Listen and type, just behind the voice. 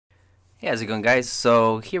Hey, how's it going, guys?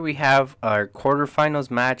 So here we have our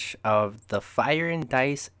quarterfinals match of the Fire and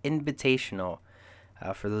Dice Invitational.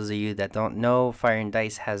 For those of you that don't know, Fire and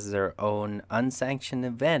Dice has their own unsanctioned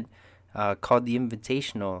event called the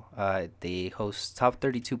Invitational. They host top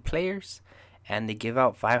 32 players, and they give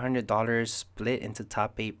out $500 split into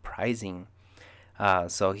top 8 prizing.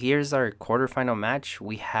 So here's our quarterfinal match.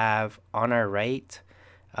 We have on our right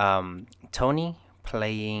Tony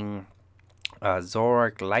playing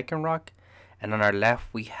Zoroark Lycanrock, and on our left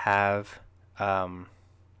we have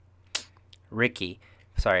Ricky.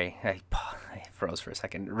 Sorry, I froze for a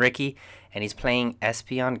second. Ricky, and he's playing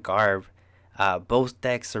Espeon Garb. Both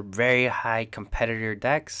decks are very high competitor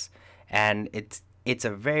decks, and it's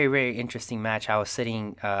a very interesting match. I was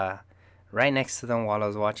sitting right next to them while I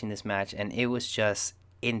was watching this match, and it was just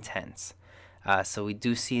intense. So we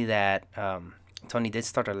do see that Tony did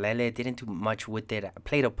start a Lele, didn't do much with it,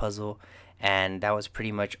 played a puzzle, and that was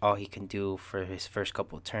pretty much all he can do for his first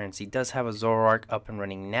couple of turns. He does have a Zoroark up and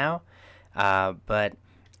running now, but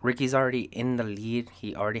Ricky's already in the lead.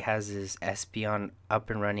 He already has his Espeon up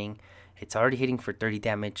and running. It's already hitting for 30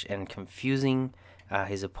 damage and confusing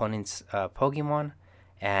his opponent's Pokemon.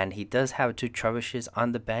 And he does have 2 Trebuchets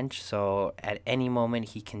on the bench, so at any moment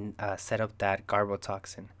he can set up that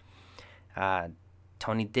Garbotoxin.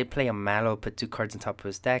 Tony did play a Mallow, put 2 cards on top of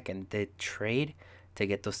his deck, and did trade to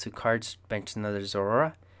get those 2 cards, bench another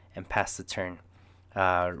Zorora, and pass the turn.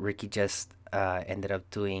 Ricky just ended up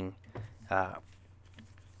doing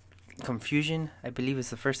Confusion, I believe is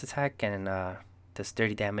the first attack, and does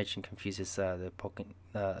 30 damage and confuses the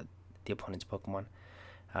opponent's Pokemon.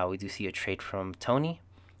 We do see a trade from Tony.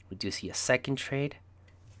 We do see a second trade.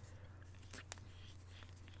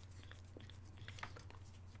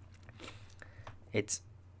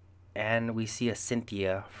 And we see a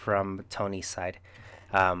Cynthia from Tony's side.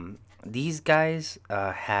 These guys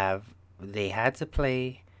they had to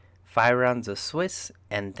play 5 rounds of Swiss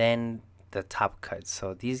and then the top cut.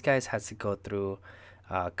 So these guys had to go through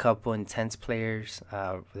a couple intense players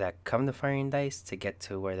that come to Fire and Dice to get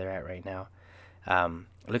to where they're at right now.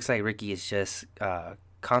 It looks like Ricky is just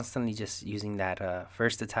constantly just using that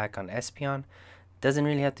first attack on Espeon. Doesn't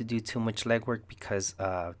really have to do too much legwork because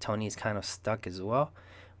Tony is kind of stuck as well.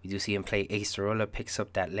 We do see him play Acerola, picks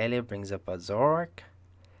up that Lele, brings up a Zoroark,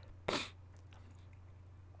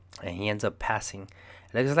 and he ends up passing.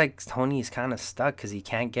 It looks like Tony is kind of stuck because he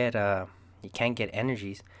can't get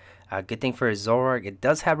energies. Good thing for his Zoroark, it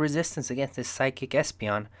does have resistance against his Psychic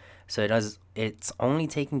Espeon, so it's only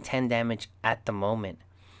taking 10 damage at the moment.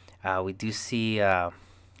 We do see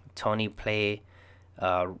Tony play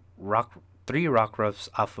 3 Rockruffs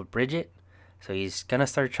off of Bridget. So he's going to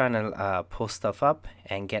start trying to pull stuff up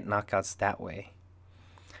and get knockouts that way.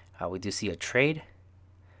 We do see a trade.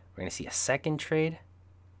 We're going to see a second trade.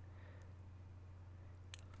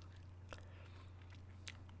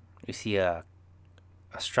 We see a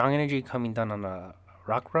strong energy coming down on a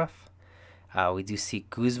Rockruff. We do see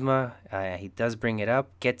Guzma. He does bring it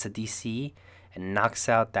up, gets a DC, and knocks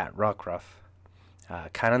out that Rockruff.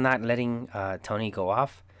 Kind of not letting Tony go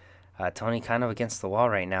off. Tony kind of against the wall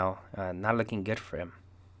right now, not looking good for him.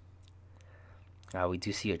 We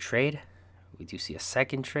do see a trade. We do see a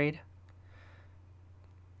second trade.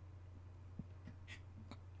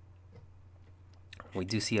 We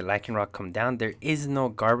do see a Lycanrock come down. There is no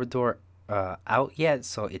Garbodo out yet,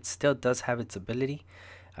 so it still does have its ability.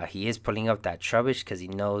 He is pulling up that Trubbish because he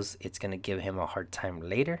knows it's going to give him a hard time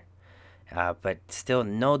later. But still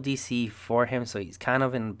no DC for him, so he's kind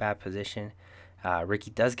of in a bad position. Ricky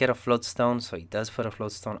does get a Float Stone, so he does put a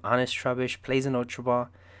Float Stone on his Trubbish, plays an Ultra Ball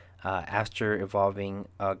after evolving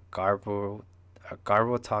a Garbotox,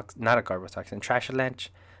 not a Garbotox, and Trashalanche,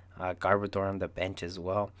 Garbodor on the bench as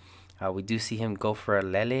well. We do see him go for a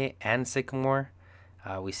Lele and Sycamore.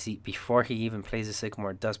 We see before he even plays the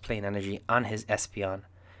Sycamore, does play an energy on his Espeon,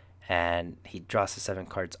 and he draws the 7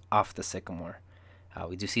 cards off the Sycamore.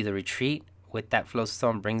 We do see the retreat with that Float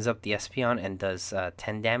Stone, brings up the Espeon and does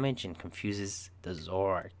 10 damage and confuses the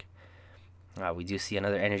Zoroark. We do see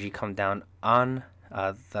another energy come down on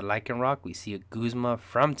the Lycanrock. We see a Guzma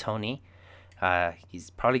from Tony. He's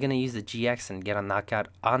probably going to use the GX and get a knockout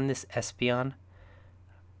on this Espeon.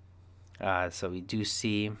 So we do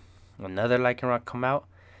see another Lycanrock come out.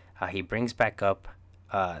 He brings back up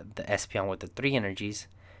the Espeon with the 3 energies,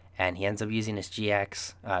 and he ends up using his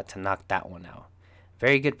GX to knock that one out.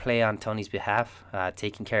 Very good play on Tony's behalf,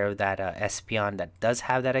 taking care of that Espeon that does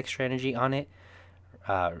have that extra energy on it.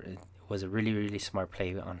 It was a really smart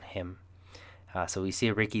play on him. So we see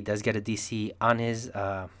Ricky does get a DC on his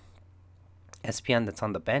Espeon that's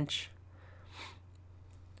on the bench.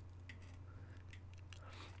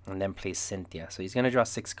 and then plays Cynthia. So he's going to draw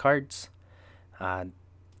 6 cards.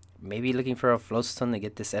 Maybe looking for a Floatstone to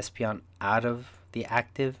get this Espeon out of the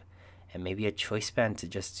active, and maybe a Choice Band to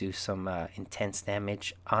just do some intense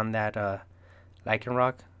damage on that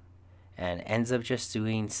Lycanrock, and ends up just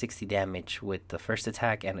doing 60 damage with the first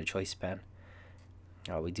attack and a Choice Band.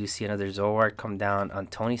 We do see another Zoroark come down on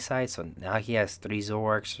Tony's side, so now he has 3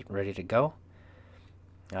 Zoroarks ready to go.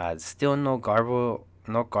 Still no Garbotoxin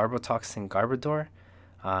Garbodor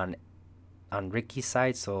on Ricky's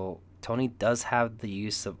side, so Tony does have the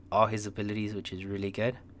use of all his abilities, which is really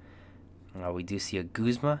good. We do see a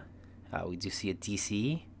Guzma. We do see a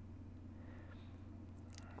DCE.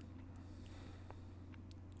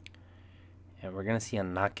 And we're going to see a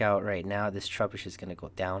knockout right now. This Trubbish is going to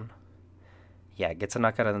go down. Yeah, it gets a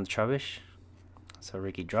knockout on the Trubbish. So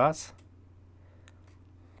Ricky draws.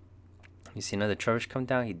 You see another Trubbish come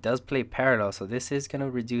down. He does play Parallel, so this is going to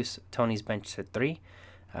reduce Tony's bench to 3.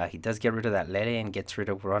 He does get rid of that Lele and gets rid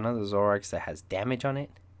of one of the Zoroarks that has damage on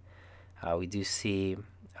it. We do see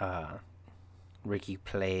Ricky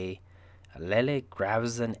play Lele,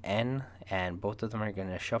 grabs an N, and both of them are going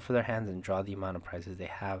to shuffle their hands and draw the amount of prizes they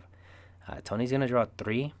have. Tony's going to draw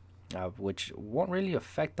 3, which won't really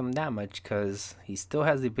affect them that much because he still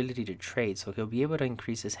has the ability to trade, so he'll be able to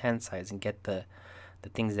increase his hand size and get the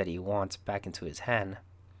things that he wants back into his hand.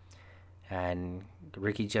 And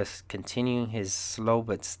Ricky just continuing his slow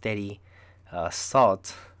but steady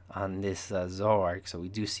assault on this Zoroark. So we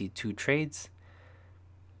do see 2 trades.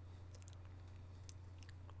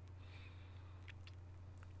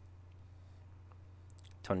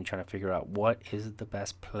 Tony trying to figure out what is the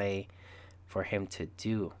best play for him to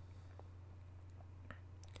do.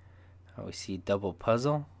 We see double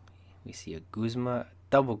puzzle. We see a Guzma,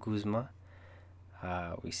 double Guzma.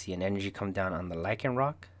 We see an energy come down on the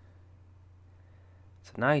Lycanrock.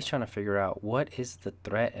 So now he's trying to figure out what is the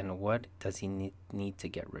threat and what does he need to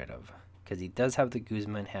get rid of. Because he does have the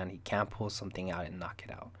Guzma in hand. He can't pull something out and knock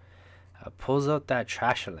it out. Pulls out that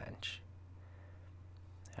Trash Avalanche.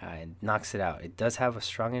 And knocks it out. It does have a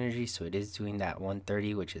strong energy, so it is doing that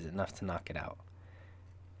 130, which is enough to knock it out.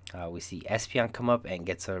 We see Espeon come up and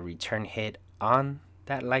gets a return hit on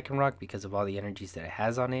that Lycanrock because of all the energies that it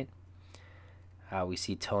has on it. We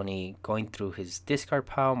see Tony going through his discard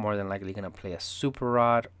pile, more than likely going to play a Super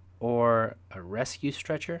Rod or a Rescue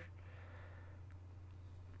Stretcher.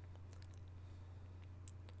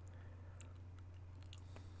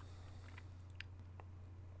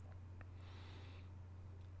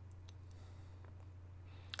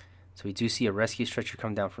 So we do see a Rescue Stretcher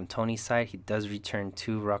come down from Tony's side. He does return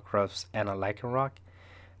 2 Rockruffs and a Lycanrock.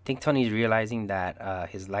 I think Tony's realizing that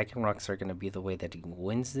his Lycanrocks are going to be the way that he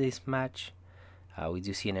wins this match. We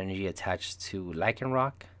do see an energy attached to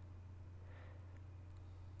Lycanrock.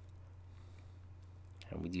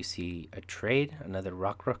 And we do see a trade, another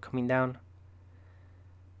Rockruff coming down.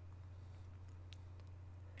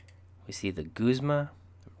 We see the Guzma,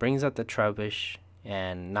 brings out the Trubbish,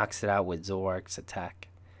 and knocks it out with Zoroark's attack.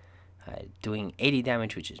 Doing 80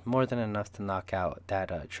 damage, which is more than enough to knock out that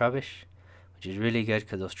Trubbish, which is really good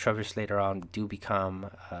because those Trubbish later on do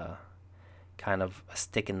become kind of a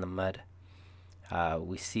stick in the mud.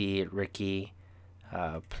 We see Ricky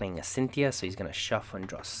playing a Cynthia, so he's going to shuffle and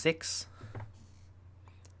draw 6.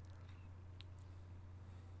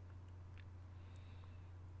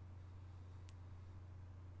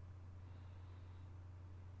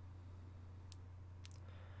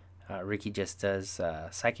 Ricky just does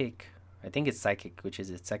Psychic. I think it's Psychic, which is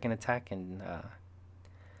its second attack, and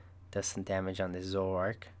does some damage on this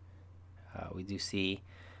Zoroark. We do see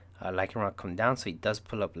Lycanrock come down, so he does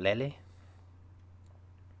pull up Lele.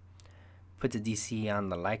 Puts a DC on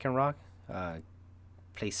the Lycanrock.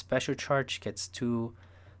 Plays Special Charge, gets 2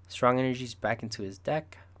 strong energies back into his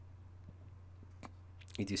deck.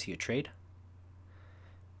 We do see a trade.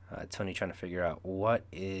 Tony trying to figure out what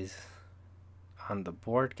is on the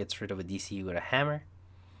board. Gets rid of a DC with a hammer.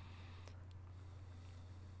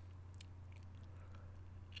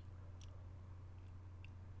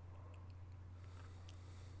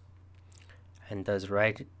 And does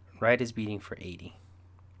right is beating for 80.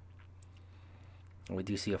 We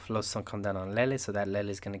do see a Floatstone come down on Lele, so that Lele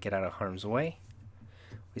is going to get out of harm's way.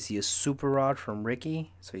 We see a Super Rod from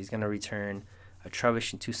Ricky, so he's going to return a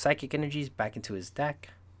Trubbish and 2 Psychic Energies back into his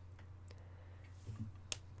deck.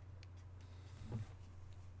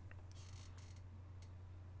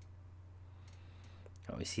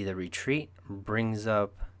 We see the retreat, brings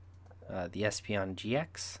up the Espeon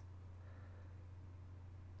GX.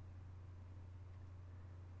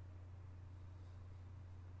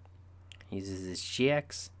 Uses his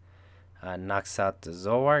GX. knocks out the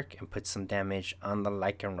Zoroark and puts some damage on the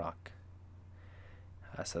Lycanrock.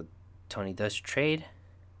 So Tony does trade.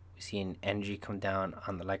 We see an energy come down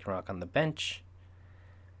on the Lycanrock on the bench.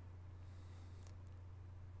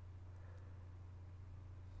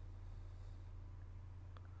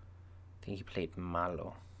 I think he played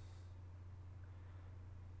Malo.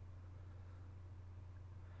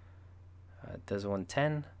 Does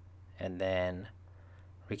 110, and then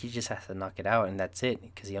Ricky just has to knock it out, and that's it,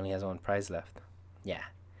 because he only has one prize left. Yeah.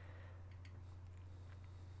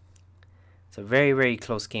 It's a very, very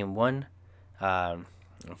close game one.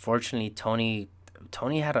 Unfortunately, Tony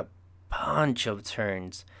had a bunch of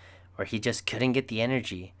turns where he just couldn't get the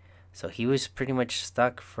energy. So he was pretty much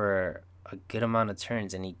stuck for a good amount of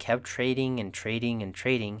turns, and he kept trading and trading and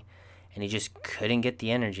trading, and he just couldn't get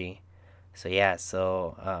the energy. So yeah,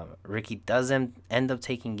 Ricky does end up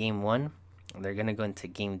taking game one. They're gonna go into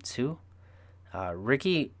game two.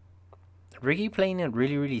 Ricky playing it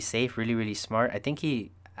really, really safe, really, really smart. I think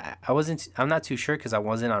I'm not too sure because I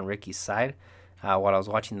wasn't on Ricky's side while I was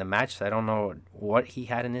watching the match, so I don't know what he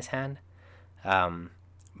had in his hand.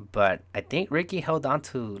 But I think Ricky held on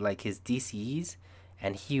to like his DCEs,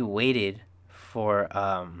 and he waited for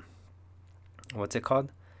what's it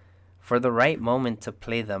called? For the right moment to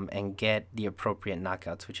play them and get the appropriate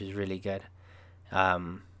knockouts, which is really good.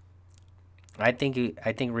 I think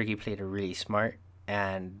Ricky played it really smart,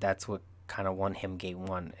 and that's what kind of won him game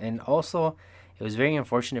one. And also, it was very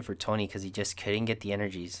unfortunate for Tony because he just couldn't get the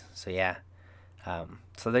energies. So yeah,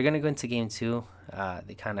 so they're gonna go into game two.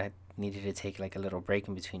 They kind of needed to take like a little break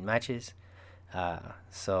in between matches,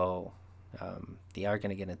 so they are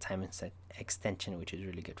gonna get a time extension, which is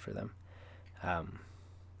really good for them.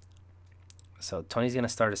 So Tony's gonna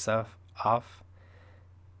start us off.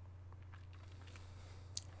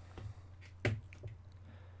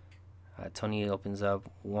 Tony opens up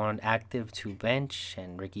 1 active, 2 bench,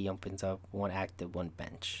 and Ricky opens up 1 active, 1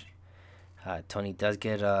 bench. Tony does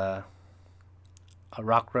get a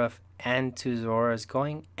Rockruff and 2 Zoras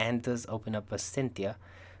going, and does open up a Cynthia.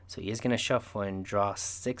 So he is gonna shuffle and draw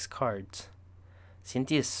 6 cards.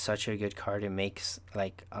 Cynthia is such a good card. It makes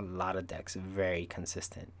like a lot of decks very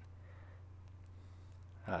consistent.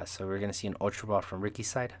 So we're going to see an Ultra Ball from Ricky's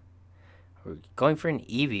side. We're going for an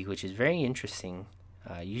Eevee, which is very interesting.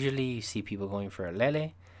 Usually you see people going for a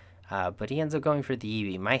Lele, but he ends up going for the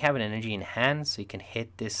Eevee. Might have an energy in hand, so he can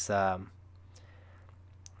hit this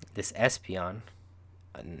this Espeon.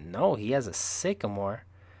 No, he has a Sycamore.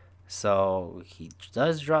 So he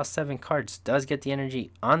does draw 7 cards, does get the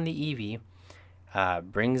energy on the Eevee,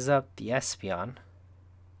 brings up the Espeon.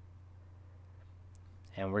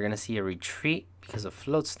 And we're going to see a retreat because of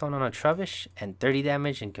Floatstone on a Trubbish and 30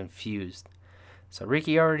 damage and Confused. So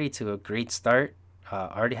Ricky already to a great start.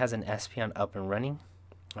 Already has an Espeon up and running.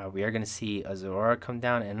 We are going to see a Zoroark come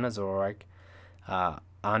down and a Zoroark.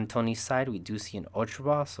 On Tony's side, we do see an Ultra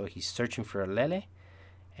Ball. So he's searching for a Lele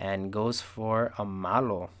and goes for a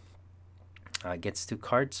Malo. Gets 2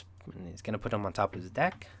 cards and he's going to put them on top of his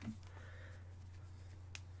deck.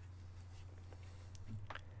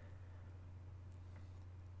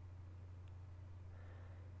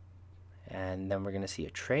 And then we're going to see a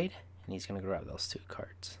trade, and he's going to grab those 2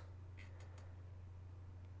 cards.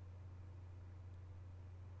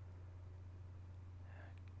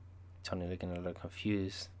 Tony looking a little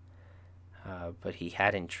confused, but he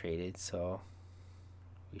hadn't traded, so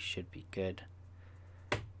we should be good.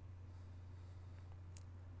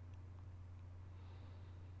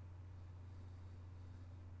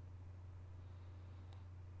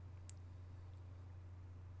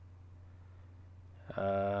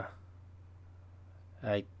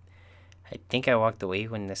 I think I walked away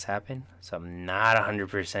when this happened, so I'm not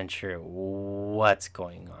 100% sure what's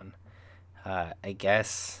going on. I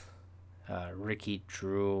guess Ricky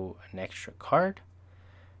drew an extra card.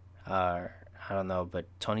 I don't know, but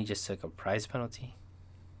Tony just took a prize penalty.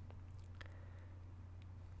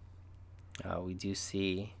 We do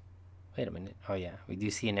see... Wait a minute. Oh yeah, we do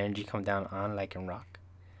see an energy come down on Lycanrock.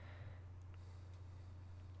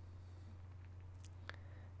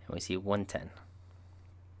 And we see 110.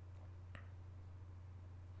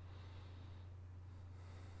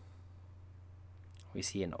 We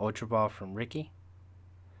see an Ultra Ball from Ricky.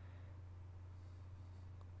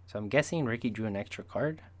 So I'm guessing Ricky drew an extra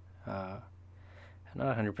card. I'm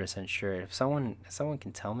not 100% sure. If someone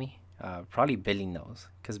can tell me, probably Billy knows,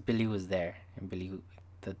 because Billy was there, and Billy,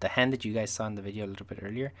 the hand that you guys saw in the video a little bit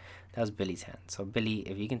earlier, that was Billy's hand. So Billy,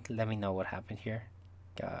 if you can let me know what happened here,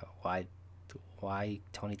 why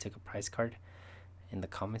Tony took a prize card in the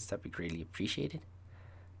comments, that'd be greatly appreciated.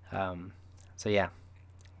 So yeah.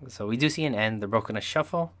 So we do see an end. They're both gonna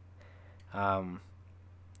shuffle. and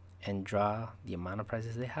draw the amount of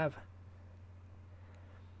prizes they have.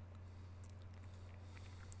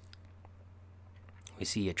 We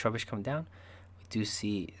see a Trubbish come down. We do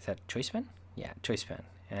see, is that Choice Pen? Yeah, Choice Pen.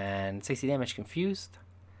 And 60 damage confused.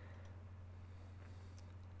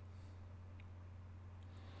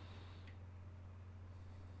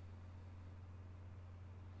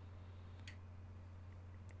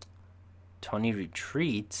 Tony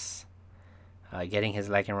retreats, getting his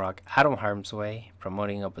Lycanrock out of harm's way,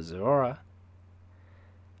 promoting up a Zoroark.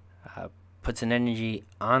 Puts an energy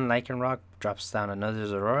on Lycanrock, drops down another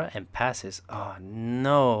Zoroark, and passes. Oh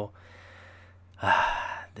no!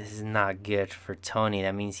 This is not good for Tony.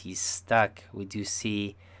 That means he's stuck. We do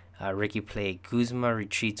see Ricky play Guzma,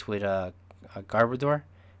 retreats with a Garbodo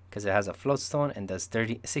because it has a float stone and does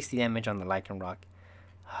 60 damage on the Lycanrock.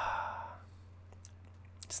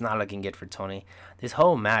 It's not looking good for Tony. This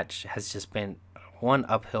whole match has just been one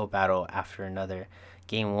uphill battle after another.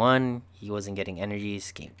 Game 1, he wasn't getting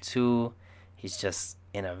energies. Game 2, he's just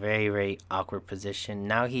in a very, very awkward position.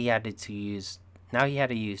 Now he had to use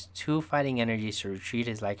 2 fighting energies to retreat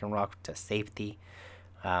his Lycanrock to safety,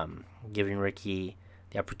 giving Ricky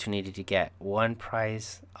the opportunity to get 1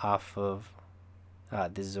 prize off of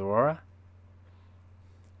the Zoroark.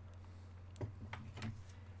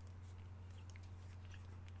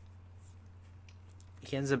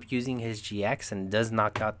 He ends up using his GX and does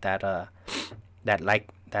knock out that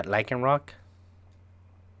Lycanrock.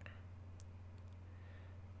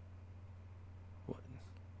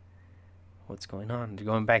 What's going on? They're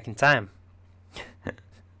going back in time.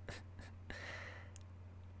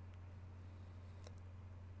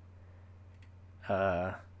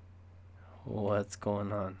 What's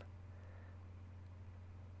going on?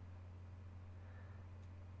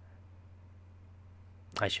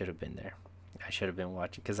 I should have been there. I should have been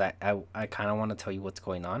watching because I kind of want to tell you what's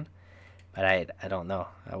going on, but I don't know.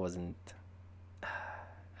 I wasn't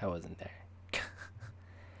there.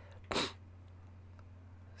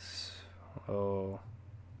 So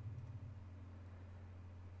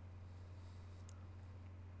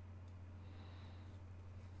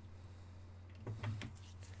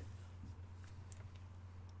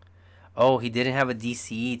oh, he didn't have a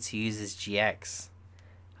DCE to use his GX.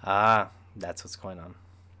 That's what's going on.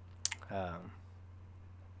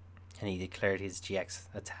 And he declared his GX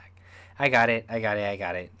attack. I got it.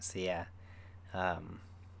 So yeah.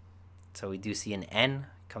 So we do see an N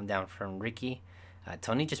come down from Ricky.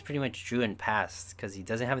 Tony just pretty much drew and passed because he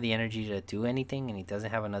doesn't have the energy to do anything, and he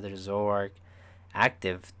doesn't have another Zoroark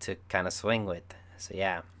active to kind of swing with. So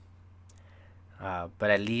yeah. But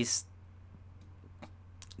at least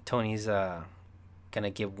Tony's gonna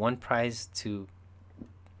give 1 prize to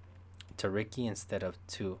Ricky instead of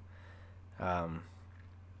 2.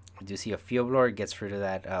 We do see a Field Blower gets rid of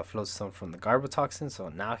that Floatstone from the Garbotoxin, so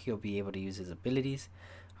now he'll be able to use his abilities.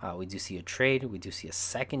 We do see a trade. We do see a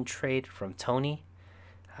second trade from Tony.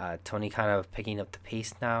 Tony kind of picking up the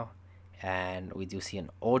pace now, and we do see an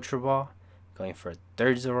Ultra Ball going for a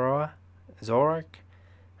 3rd Zoroark.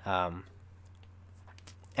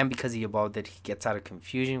 And because he evolved it, he gets out of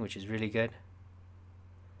confusion, which is really good.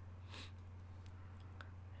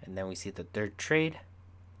 And then we see the 3rd trade.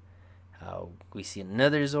 We see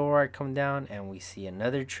another Zoroark come down, and we see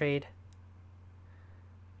another trade.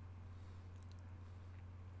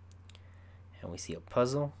 And we see a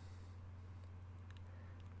puzzle.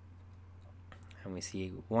 And we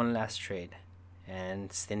see one last trade.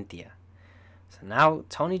 And Cynthia. So now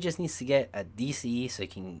Tony just needs to get a DCE so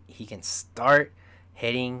he can start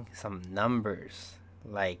hitting some numbers.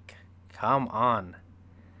 Like, come on.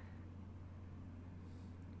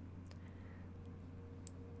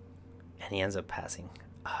 And he ends up passing.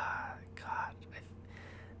 God.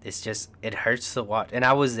 It hurts to watch. And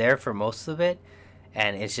I was there for most of it.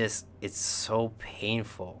 And it's so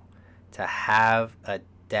painful to have a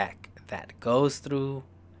deck that goes through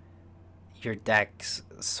your decks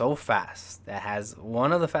so fast, that has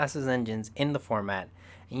one of the fastest engines in the format,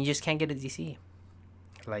 and you just can't get a DC.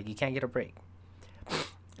 Like, you can't get a break.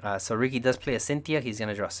 So Ricky does play a Cynthia. He's going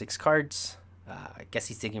to draw 6 cards. I guess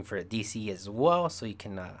he's digging for a DC as well, so he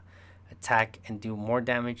can attack and do more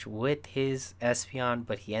damage with his Espeon,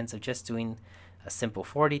 but he ends up just doing a simple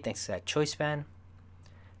 40 thanks to that choice ban.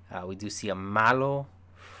 We do see a Malo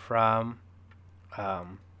from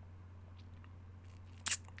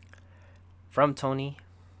Tony.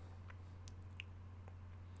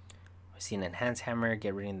 We see an Enhanced Hammer,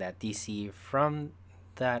 get rid of that DC from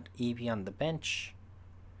that Eevee on the bench.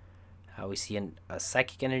 We see a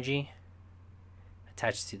Psychic Energy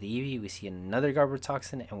attached to the Eevee. We see another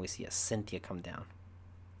Garbotoxin, and we see a Cynthia come down.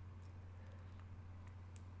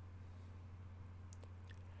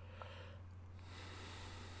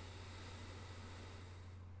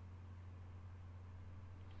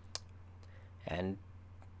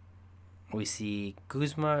 We see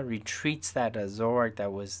Guzma retreats that Zoroark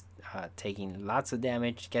that was taking lots of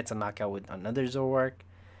damage, gets a knockout with another Zoroark.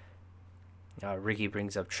 Ricky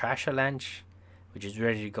brings up Trashalanche, which is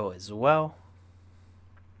ready to go as well.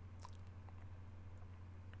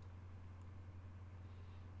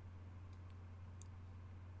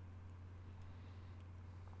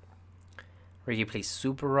 Ricky plays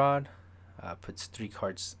Super Rod, puts 3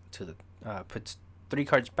 cards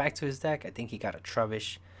back to his deck. I think he got a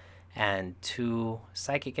Trubbish and 2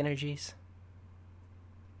 Psychic Energies.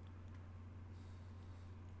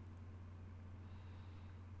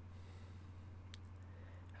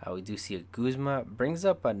 We do see a Guzma brings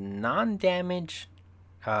up a non-damage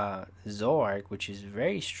Zoroark, which is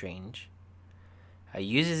very strange.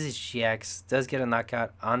 Uses his GX, does get a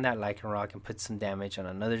knockout on that Lycanrock and puts some damage on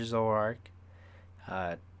another Zoroark.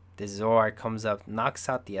 The Zoroark comes up, knocks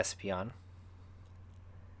out the Espeon.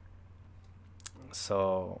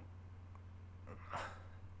 So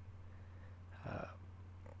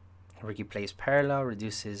Ricky plays Parallel,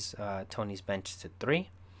 reduces Tony's bench to 3.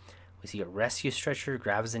 We see a Rescue Stretcher,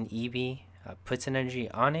 grabs an EV, puts an energy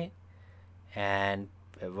on it, and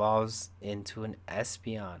evolves into an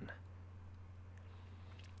Espeon.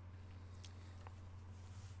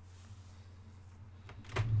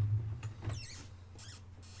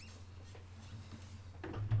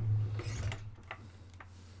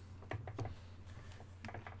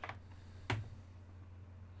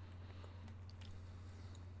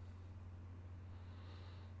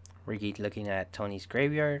 Ricky looking at Tony's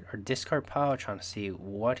graveyard or discard pile, trying to see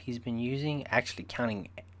what he's been using. Actually counting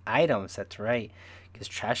items, that's right, because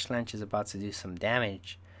Trashalanche is about to do some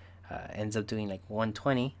damage. Ends up doing like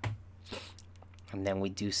 120. And then we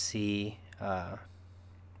do see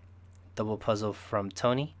double puzzle from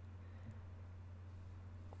Tony.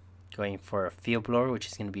 Going for a Field Blower, which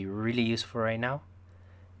is going to be really useful right now.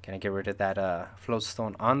 Gonna get rid of that Float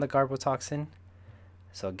Stone on the Garbotoxin.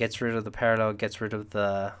 So it gets rid of the Parallel, gets rid of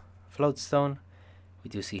the Float Stone. We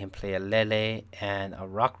do see him play a Lele and a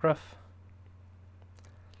Rockruff.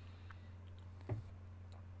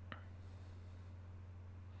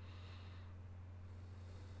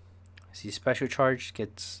 See Special Charge,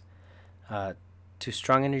 gets 2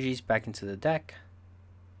 Strong Energies back into the deck.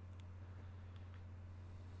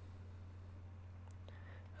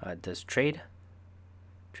 Does trade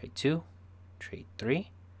 2, trade 3.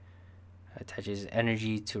 Attaches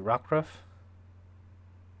energy to Rockruff.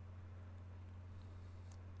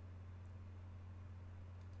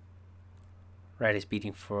 Right is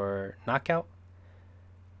beating for knockout.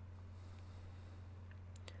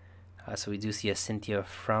 So we do see a Cynthia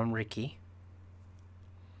from Ricky.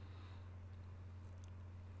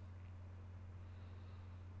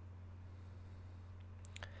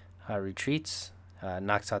 Retreats,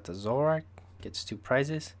 knocks out the Zoroark, gets 2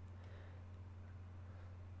 prizes.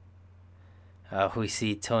 We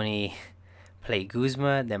see Tony play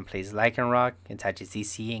Guzma, then plays Lycanrock, attaches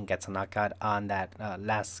DC, and gets a knockout on that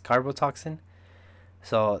last Garbotoxin.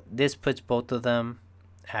 So this puts both of them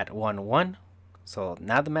at 1-1. So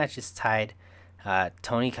now the match is tied.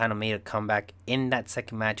 Tony kind of made a comeback in that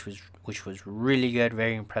second match, which was really good,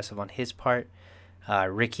 very impressive on his part.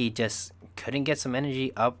 Ricky just couldn't get some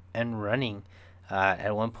energy up and running.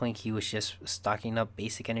 At one point, he was just stocking up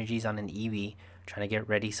basic energies on an Eevee, trying to get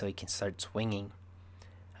ready so he can start swinging.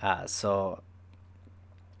 So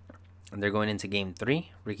they're going into game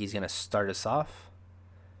 3. Ricky's going to start us off.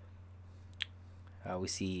 We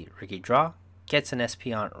see Ricky draw, gets an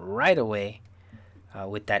Espeon right away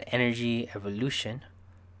with that energy evolution.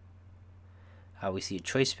 We see a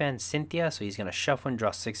Choice Band, Cynthia, so he's going to shuffle and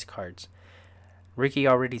draw 6 cards. Ricky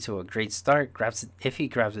already to a great start. If he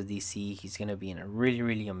grabs a DC, he's going to be in a really,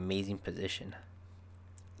 really amazing position.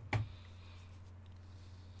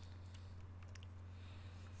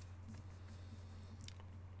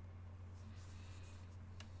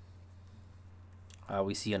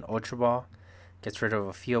 We see an Ultra Ball, gets rid of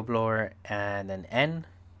a Field Blower, and then N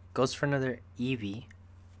goes for another Eevee.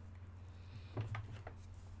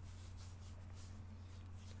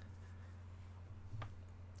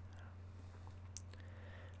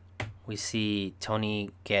 We see Tony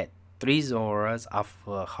get 3 Zoras off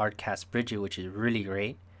of a Hardcast Bridget, which is really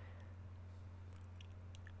great.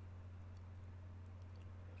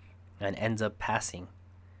 And ends up passing.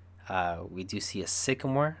 We do see a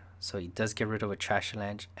Sycamore, so he does get rid of a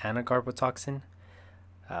Trashalanche and a Garbotoxin.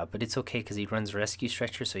 But it's okay because he runs Rescue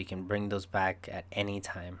Stretcher, so he can bring those back at any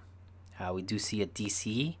time. We do see a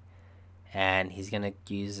DC, and he's going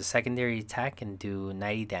to use a secondary attack and do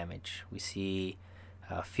 90 damage. We see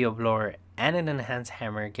Field Blower and an Enhanced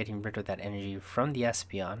Hammer getting rid of that energy from the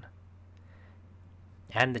Espeon.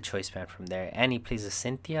 and the choice band from there. And he plays a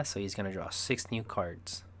Cynthia, so he's gonna draw 6 new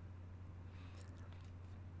cards.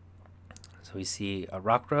 So we see a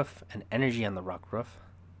Rockruff, an energy on the Rockruff,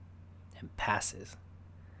 and passes.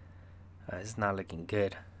 It's not looking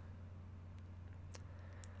good.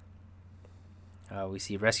 We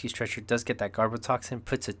see Rescue Stretcher does get that Garbotoxin,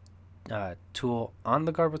 puts a tool on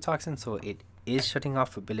the Garbotoxin, so it is shutting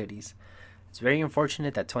off abilities. It's very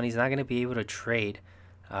unfortunate that Tony's not going to be able to trade,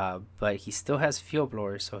 but he still has Field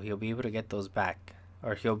Blowers, so he'll be able to get those back.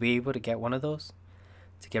 Or he'll be able to get one of those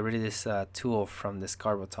to get rid of this tool from this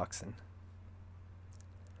Garbotoxin.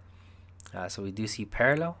 So we do see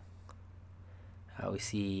Parallel. We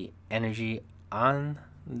see energy on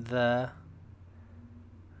the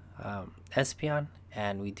Espeon,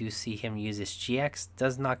 and we do see him use his GX,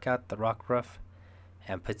 does knock out the Rockruff,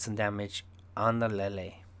 and put some damage on the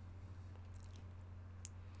Lele.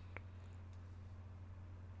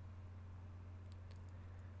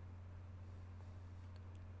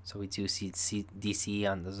 So we do see DCE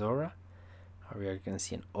on the Zora. We are going to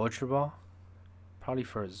see an Ultra Ball, probably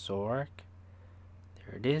for a Zoroark.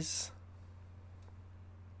 There it is.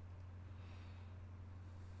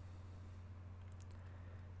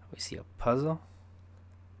 We see a Puzzle,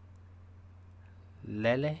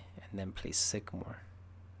 Lele, and then play Sycamore.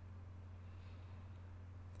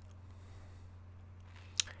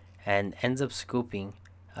 And ends up scooping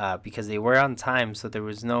because they were on time, so there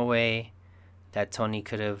was no way that Tony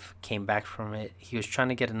could have came back from it. He was trying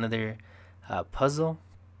to get another puzzle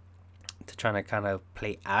to try to kind of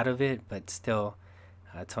play out of it, but still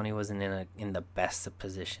Tony wasn't in the best of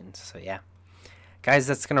positions. So yeah, guys,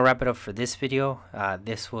 that's gonna wrap it up for this video.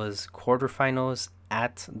 This was quarterfinals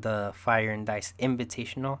at the Fire and Dice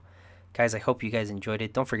Invitational. Guys, I hope you guys enjoyed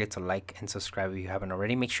it. Don't forget to like and subscribe if you haven't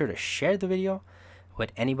already. Make sure to share the video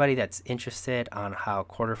with anybody that's interested on how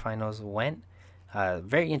quarterfinals went.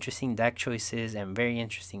 Very interesting deck choices and very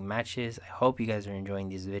interesting matches. I hope you guys are enjoying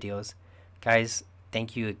these videos. Guys,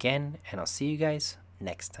 thank you again, and I'll see you guys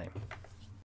next time.